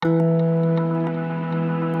Hey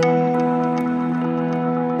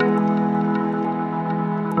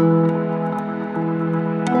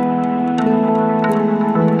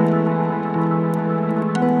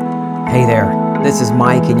there, this is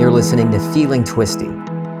Mike and you're listening to Feeling Twisty.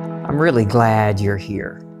 I'm really glad you're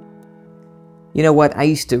here. You know what? I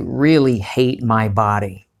used to really hate my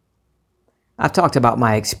body. I've talked about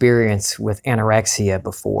my experience with anorexia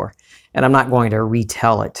before, and I'm not going to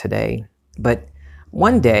retell it today. But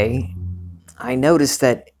one day, I noticed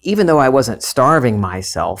that even though I wasn't starving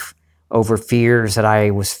myself over fears that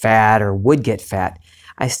I was fat or would get fat,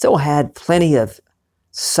 I still had plenty of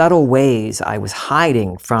subtle ways I was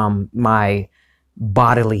hiding from my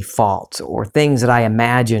bodily faults or things that I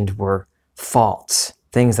imagined were faults,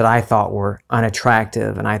 things that I thought were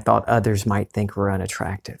unattractive and I thought others might think were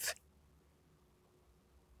unattractive.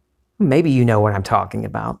 Maybe you know what I'm talking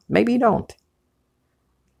about. Maybe you don't.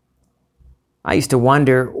 I used to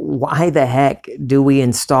wonder, why the heck do we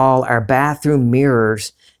install our bathroom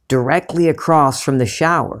mirrors directly across from the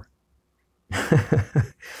shower?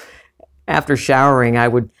 After showering, I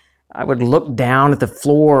would look down at the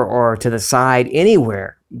floor or to the side,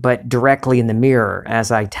 anywhere but directly in the mirror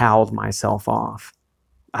as I toweled myself off.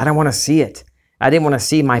 I don't want to see it. I didn't want to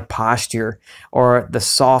see my posture or the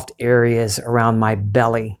soft areas around my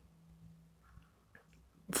belly.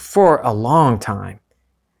 For a long time,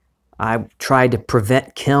 I tried to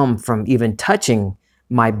prevent Kim from even touching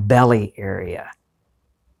my belly area.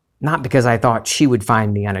 Not because I thought she would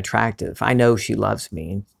find me unattractive. I know she loves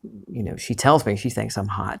me, and she tells me she thinks I'm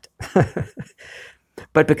hot.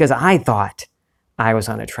 But because I thought I was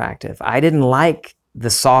unattractive. I didn't like the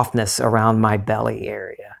softness around my belly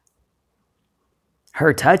area.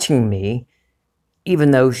 Her touching me, even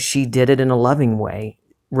though she did it in a loving way,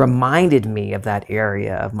 reminded me of that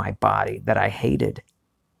area of my body that I hated.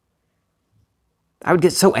 I would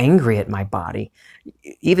get so angry at my body.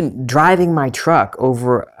 Even driving my truck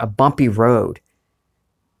over a bumpy road,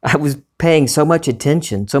 I was paying so much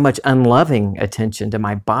attention, so much unloving attention to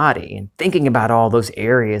my body and thinking about all those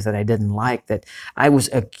areas that I didn't like, that I was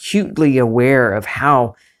acutely aware of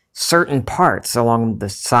how certain parts along the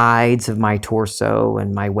sides of my torso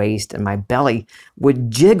and my waist and my belly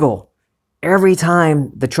would jiggle every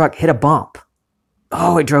time the truck hit a bump.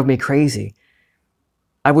 Oh, it drove me crazy.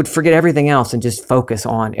 I would forget everything else and just focus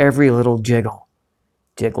on every little jiggle.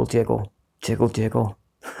 Jiggle, jiggle, jiggle, jiggle.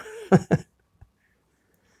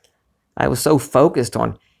 I was so focused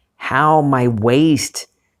on how my waist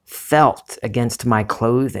felt against my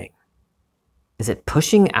clothing. Is it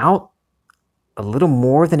pushing out a little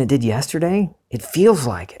more than it did yesterday? It feels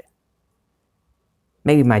like it.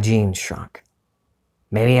 Maybe my jeans shrunk.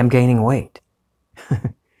 Maybe I'm gaining weight.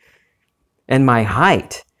 And my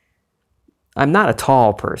height. I'm not a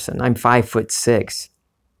tall person. I'm 5'6".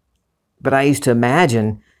 But I used to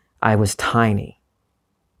imagine I was tiny.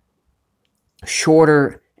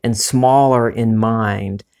 Shorter and smaller in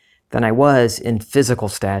mind than I was in physical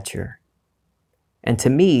stature. And to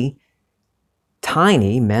me,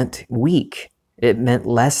 tiny meant weak. It meant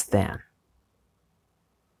less than.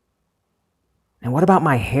 And what about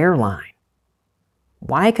my hairline?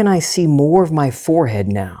 Why can I see more of my forehead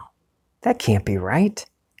now? That can't be right.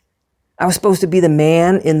 I was supposed to be the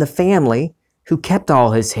man in the family who kept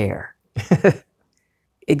all his hair.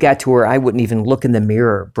 It got to where I wouldn't even look in the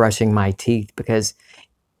mirror brushing my teeth, because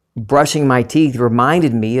brushing my teeth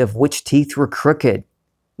reminded me of which teeth were crooked,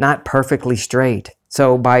 not perfectly straight.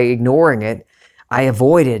 So by ignoring it, I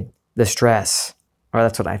avoided the stress, or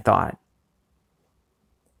that's what I thought.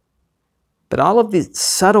 But all of these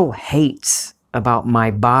subtle hates about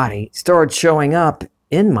my body started showing up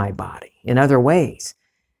in my body in other ways.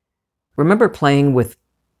 Remember playing with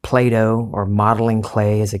Play-Doh or modeling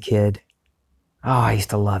clay as a kid? Oh, I used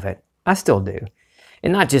to love it. I still do.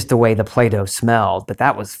 And not just the way the Play-Doh smelled, but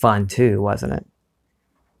that was fun too, wasn't it?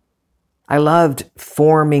 I loved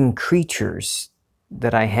forming creatures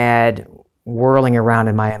that I had whirling around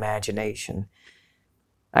in my imagination.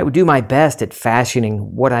 I would do my best at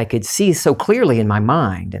fashioning what I could see so clearly in my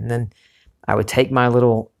mind, and then I would take my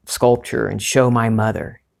little sculpture and show my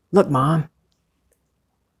mother. Look, Mom.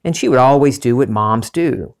 And she would always do what moms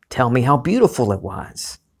do, tell me how beautiful it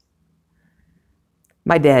was.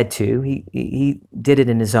 My dad, too, he did it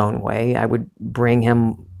in his own way. I would bring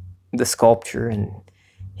him the sculpture, and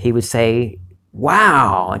he would say,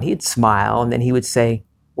 wow, and he'd smile, and then he would say,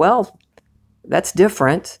 well, that's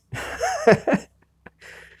different. I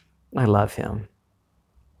love him.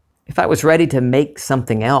 If I was ready to make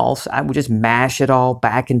something else, I would just mash it all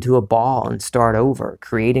back into a ball and start over,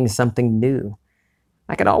 creating something new.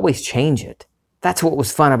 I could always change it. That's what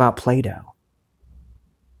was fun about Play-Doh.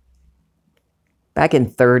 Back in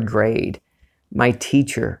third grade, my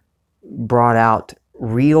teacher brought out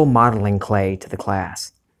real modeling clay to the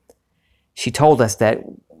class. She told us that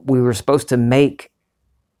we were supposed to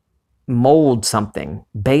mold something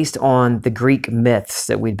based on the Greek myths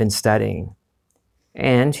that we'd been studying.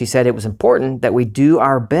 And she said it was important that we do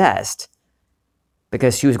our best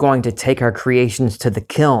because she was going to take our creations to the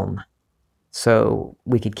kiln so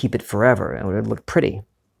we could keep it forever and it would look pretty.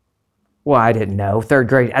 Well, I didn't know. Third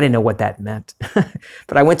grade, I didn't know what that meant.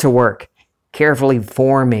 But I went to work, carefully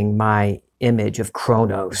forming my image of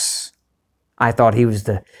Kronos. I thought he was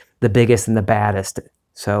the biggest and the baddest,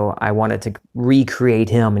 so I wanted to recreate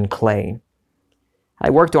him in clay.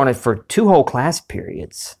 I worked on it for 2 whole class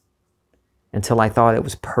periods until I thought it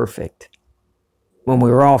was perfect. When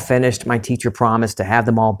we were all finished, my teacher promised to have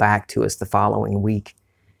them all back to us the following week.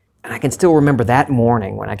 And I can still remember that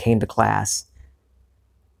morning when I came to class.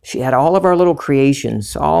 She had all of our little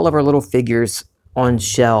creations, all of our little figures on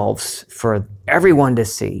shelves for everyone to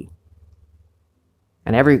see.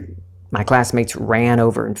 And my classmates ran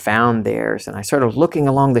over and found theirs, and I started looking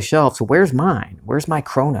along the shelves. Where's mine? Where's my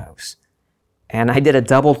Kronos? And I did a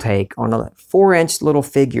double take on a 4-inch little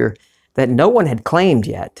figure that no one had claimed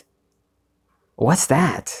yet. What's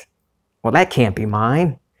that? Well, that can't be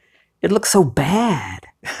mine. It looks so bad.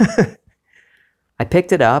 I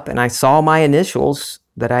picked it up and I saw my initials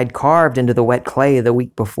that I'd carved into the wet clay the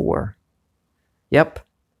week before. Yep,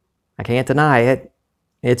 I can't deny it.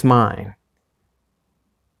 It's mine.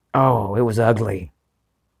 Oh, it was ugly.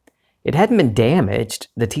 It hadn't been damaged.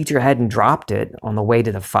 The teacher hadn't dropped it on the way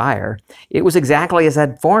to the fire. It was exactly as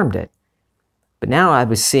I'd formed it. But now I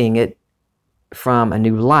was seeing it from a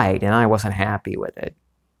new light, and I wasn't happy with it.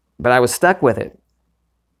 But I was stuck with it.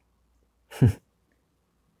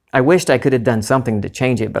 I wished I could have done something to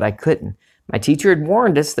change it, but I couldn't. My teacher had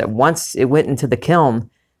warned us that once it went into the kiln,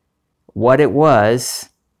 what it was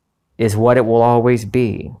is what it will always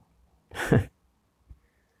be.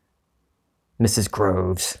 Mrs.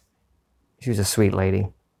 Groves. She was a sweet lady.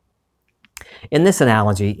 In this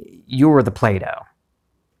analogy, you were the Play-Doh,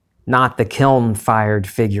 not the kiln-fired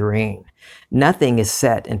figurine. Nothing is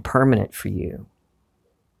set and permanent for you.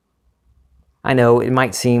 I know it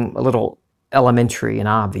might seem a little elementary and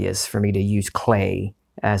obvious for me to use clay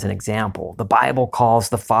as an example. The Bible calls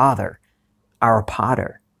the Father our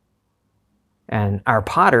potter. And our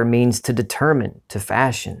potter means to determine, to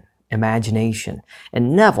fashion, imagination.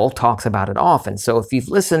 And Neville talks about it often. So if you've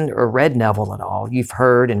listened or read Neville at all, you've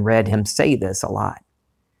heard and read him say this a lot.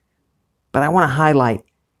 But I want to highlight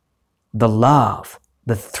the love,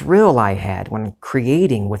 the thrill I had when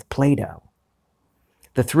creating with Play-Doh.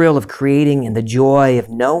 The thrill of creating and the joy of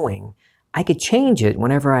knowing I could change it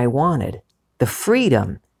whenever I wanted. The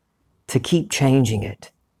freedom to keep changing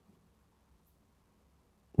it.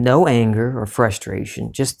 No anger or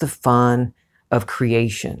frustration, just the fun of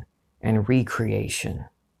creation and recreation.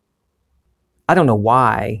 I don't know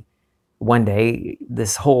why one day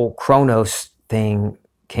this whole Kronos thing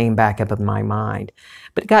came back up in my mind,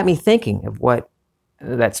 but it got me thinking of what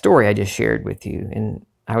that story I just shared with you. And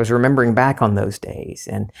I was remembering back on those days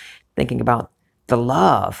and thinking about the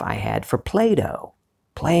love I had for Play-Doh,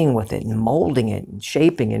 playing with it and molding it and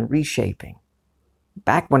shaping and reshaping.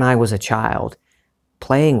 Back when I was a child,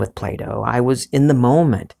 playing with Play-Doh, I was in the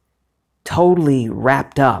moment, totally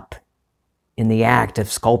wrapped up in the act of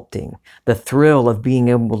sculpting, the thrill of being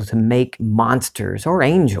able to make monsters or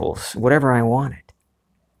angels, whatever I wanted.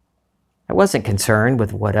 I wasn't concerned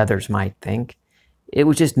with what others might think. It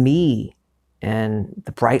was just me and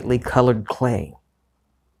the brightly colored clay.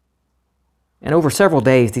 And over several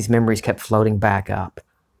days, these memories kept floating back up.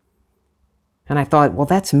 And I thought, well,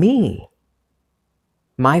 that's me.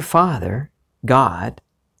 My Father, God,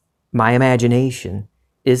 my imagination,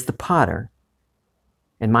 is the potter,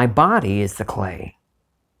 and my body is the clay.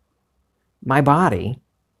 My body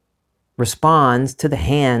responds to the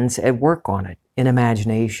hands at work on it in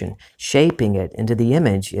imagination, shaping it into the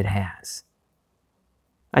image it has.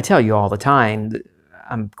 I tell you all the time,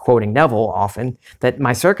 I'm quoting Neville often, that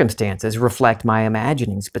my circumstances reflect my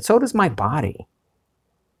imaginings, but so does my body.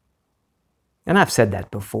 And I've said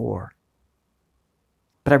that before.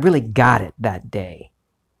 But I really got it that day.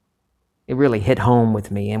 It really hit home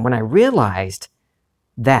with me. And when I realized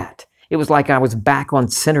that, it was like I was back on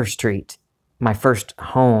Center Street, my first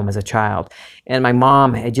home as a child, and my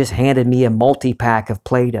mom had just handed me a multi-pack of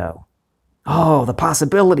Play-Doh. Oh, the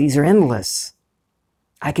possibilities are endless.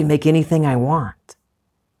 I can make anything I want.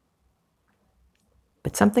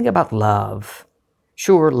 But something about love,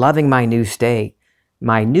 sure, loving my new state,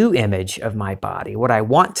 my new image of my body, what I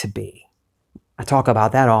want to be. I talk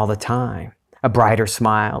about that all the time. a brighter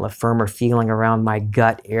smile, a firmer feeling around my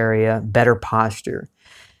gut area, better posture.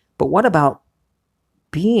 But what about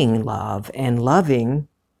being love and loving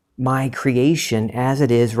my creation as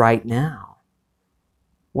it is right now?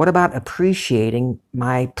 What about appreciating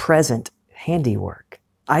my present handiwork?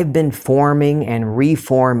 I've been forming and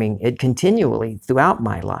reforming it continually throughout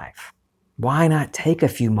my life. Why not take a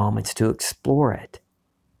few moments to explore it,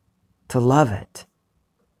 to love it?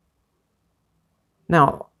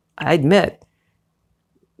 Now, I admit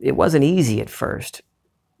it wasn't easy at first,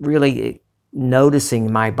 really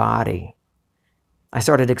noticing my body. I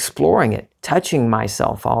started exploring it, touching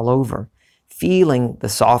myself all over, feeling the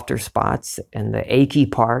softer spots and the achy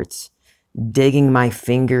parts, digging my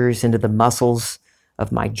fingers into the muscles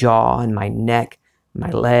of my jaw and my neck, my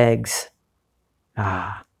legs.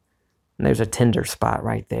 And there's a tender spot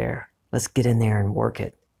right there. Let's get in there and work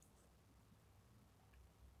it.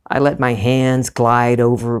 I let my hands glide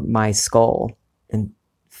over my skull and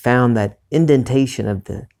found that indentation of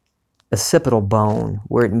the occipital bone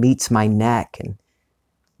where it meets my neck, and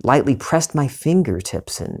lightly pressed my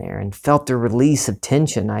fingertips in there and felt the release of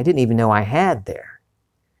tension I didn't even know I had there.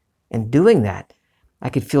 And doing that, I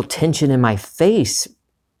could feel tension in my face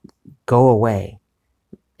go away,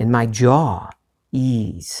 in my jaw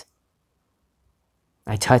ease.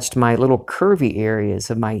 I touched my little curvy areas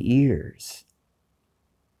of my ears,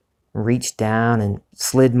 reached down and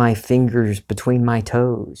slid my fingers between my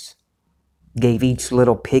toes, gave each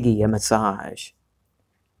little piggy a massage,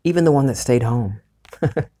 even the one that stayed home.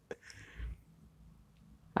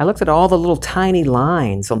 I looked at all the little tiny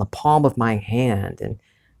lines on the palm of my hand, and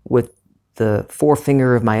with the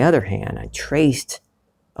forefinger of my other hand, I traced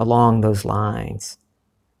along those lines,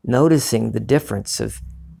 noticing the difference of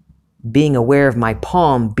being aware of my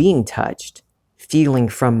palm being touched, feeling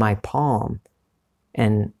from my palm,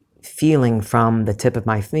 and feeling from the tip of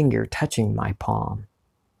my finger touching my palm.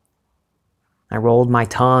 I rolled my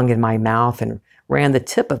tongue in my mouth and ran the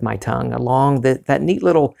tip of my tongue along that neat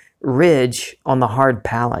little ridge on the hard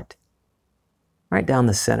palate, right down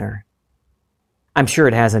the center. I'm sure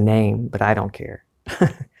it has a name, but I don't care.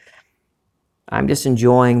 I'm just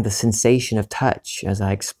enjoying the sensation of touch as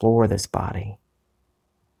I explore this body.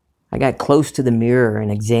 I got close to the mirror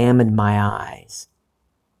and examined my eyes.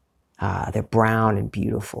 They're brown and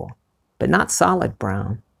beautiful, but not solid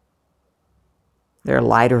brown. There are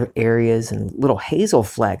lighter areas and little hazel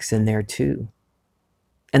flecks in there too.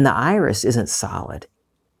 And the iris isn't solid.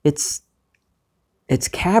 It's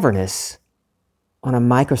cavernous on a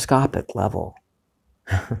microscopic level.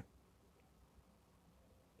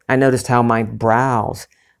 I noticed how my brows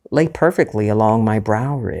lay perfectly along my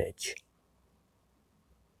brow ridge.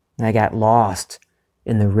 I got lost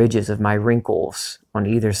in the ridges of my wrinkles on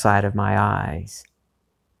either side of my eyes,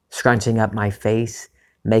 scrunching up my face,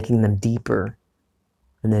 making them deeper,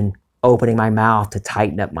 and then opening my mouth to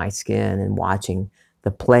tighten up my skin and watching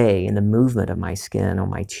the play and the movement of my skin on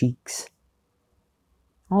my cheeks.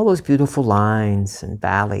 All those beautiful lines and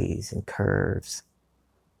valleys and curves.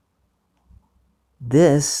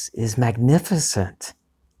 This is magnificent.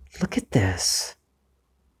 Look at this.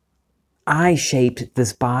 I shaped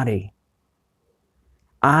this body.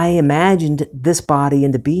 I imagined this body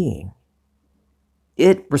into being.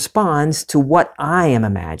 It responds to what I am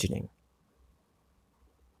imagining.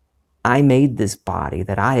 I made this body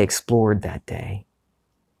that I explored that day.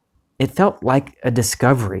 It felt like a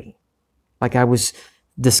discovery, like I was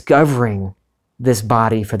discovering this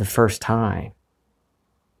body for the first time.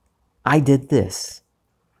 I did this,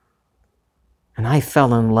 and I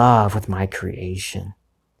fell in love with my creation,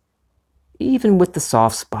 even with the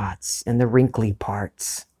soft spots and the wrinkly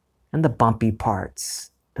parts and the bumpy parts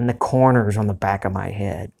and the corners on the back of my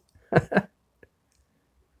head.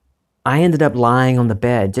 I ended up lying on the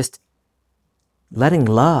bed, just letting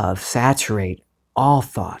love saturate all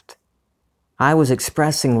thought. I was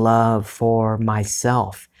expressing love for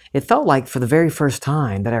myself. It felt like for the very first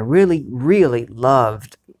time that I really, really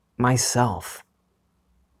loved myself,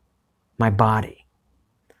 my body.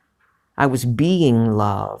 I was being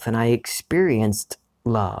love, and I experienced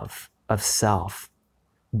love of self,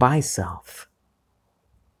 by self.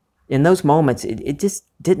 In those moments, it just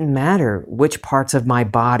didn't matter which parts of my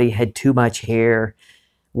body had too much hair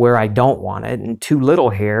where I don't want it, and too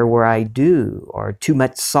little hair where I do, or too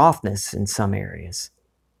much softness in some areas.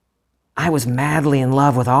 I was madly in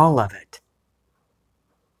love with all of it.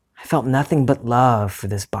 I felt nothing but love for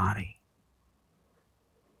this body.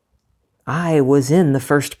 I was in the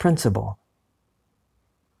first principle.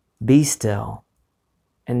 Be still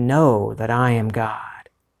and know that I am God,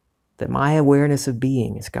 that my awareness of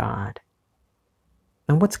being is God.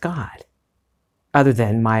 And what's God? other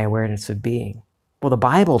than my awareness of being? Well, the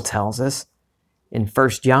Bible tells us in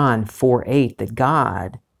 1 John 4:8 that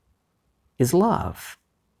God is love.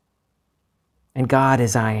 And God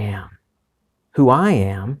is I am. Who I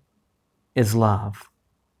am is love.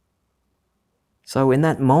 So in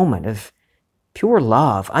that moment of pure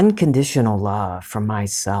love, unconditional love from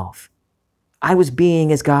myself, I was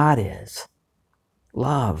being as God is.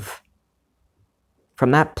 Love.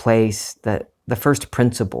 From that place, that the first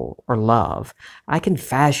principle, or love, I can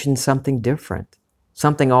fashion something different,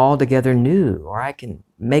 something altogether new, or I can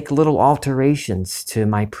make little alterations to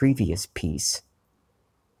my previous piece.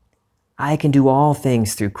 I can do all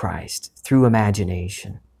things through Christ, through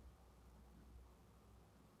imagination.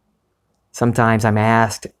 Sometimes I'm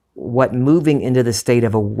asked what moving into the state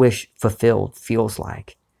of a wish fulfilled feels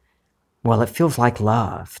like. Well, it feels like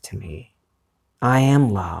love to me. I am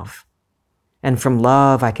love. And from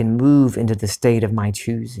love, I can move into the state of my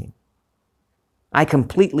choosing. I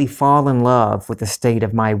completely fall in love with the state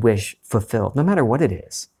of my wish fulfilled, no matter what it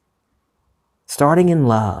is. Starting in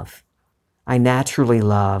love, I naturally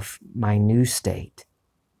love my new state.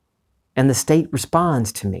 And the state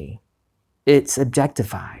responds to me. It's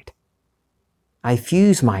objectified. I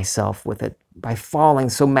fuse myself with it by falling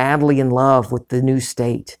so madly in love with the new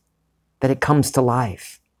state that it comes to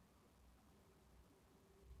life.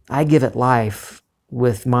 I give it life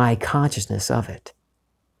with my consciousness of it.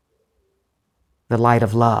 The light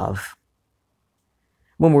of love.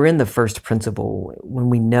 When we're in the first principle, when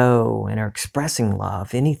we know and are expressing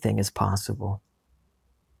love, anything is possible.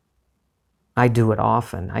 I do it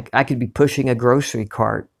often. I could be pushing a grocery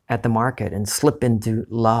cart at the market and slip into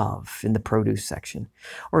love in the produce section,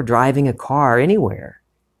 or driving a car anywhere.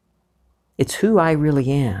 It's who I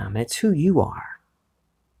really am. It's who you are.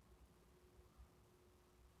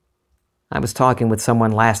 I was talking with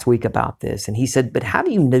someone last week about this, and he said, but how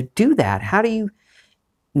do you do that? How do you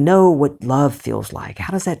know what love feels like?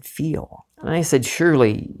 How does that feel? And I said,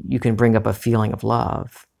 surely you can bring up a feeling of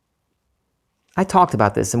love. I talked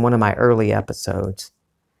about this in one of my early episodes.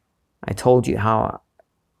 I told you how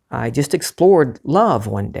I just explored love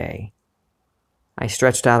one day. I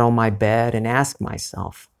stretched out on my bed and asked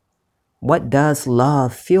myself, what does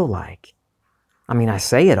love feel like? I mean, I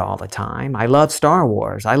say it all the time. I love Star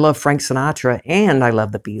Wars. I love Frank Sinatra, and I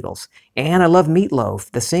love the Beatles. And I love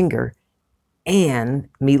Meatloaf, the singer, and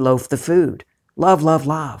Meatloaf, the food. Love, love,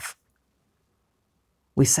 love.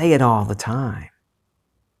 We say it all the time.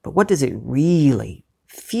 But what does it really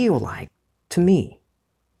feel like to me?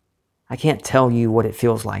 I can't tell you what it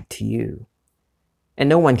feels like to you. And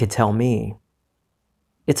no one can tell me.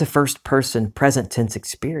 It's a first-person, present-tense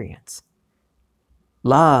experience.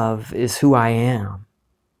 Love is who I am.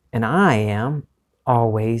 And I am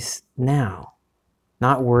always now.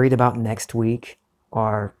 Not worried about next week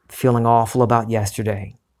or feeling awful about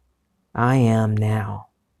yesterday. I am now.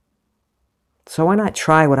 So why not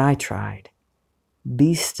try what I tried?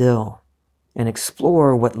 Be still and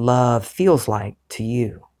explore what love feels like to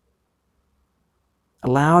you.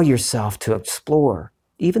 Allow yourself to explore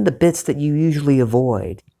even the bits that you usually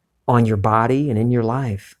avoid on your body and in your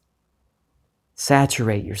life.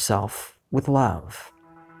 Saturate yourself with love.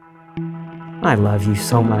 I love you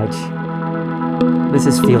so much. This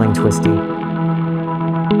is Feeling Twisty.